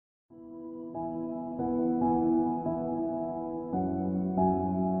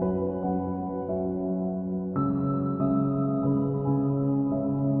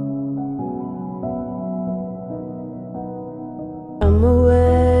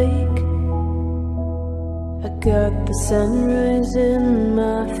got the sunrise in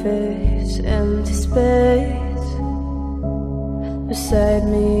my face, empty space beside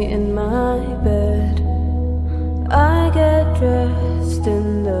me in my bed. I get dressed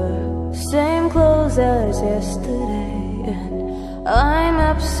in the same clothes as yesterday, and I'm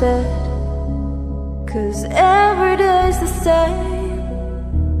upset 'cause every day's the same.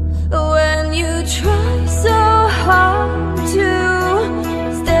 When you try so hard to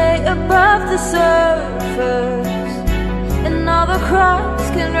stay above the surface, and all the crowds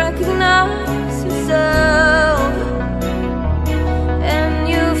can recognize yourself, and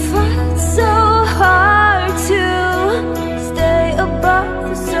you fight so hard to stay above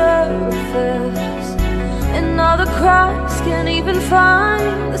the surface, and all the crowds can't even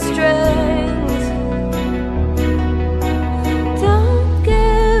find the strength. Don't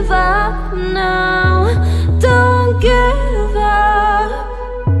give up now, don't give up.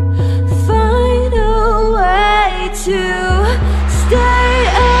 Find a way to stay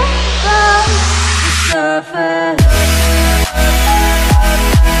above the surface.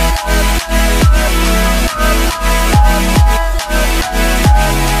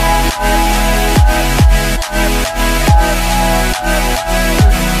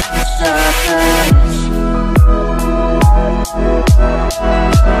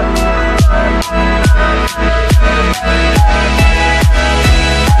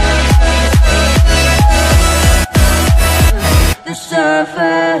 The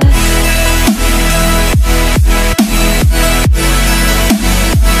surface.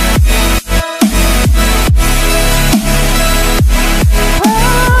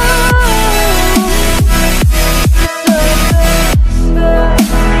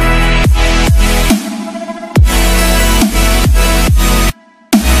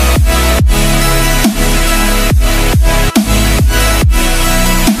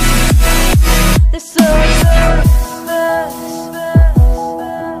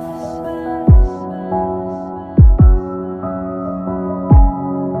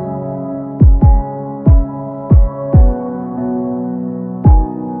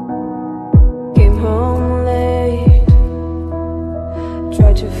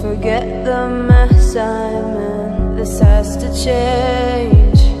 Forget the mess I'm in, this has to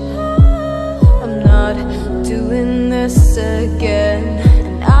change. I'm not doing this again,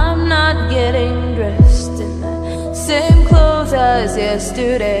 and I'm not getting dressed in the same clothes as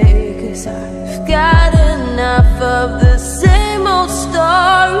yesterday, 'cause I've got enough of the same old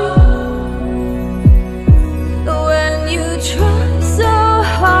story. When you try so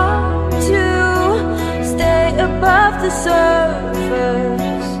hard to stay above the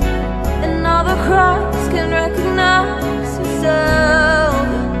surface, all the crowds can recognize yourself,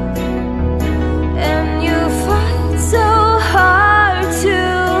 and you fight so hard to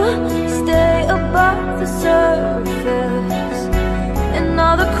stay above the surface, and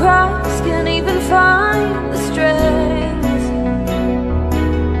all the crowds can't even find the strength.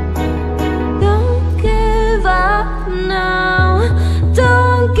 Don't give up now,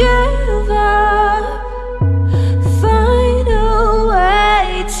 don't give up. Find a way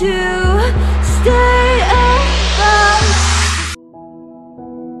to stay above.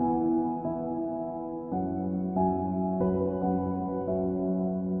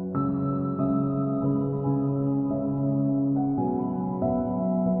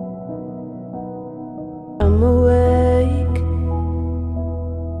 I'm awake,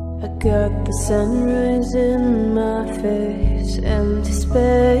 I got the sunrise in my face, empty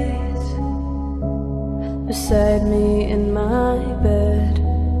space beside me in my bed.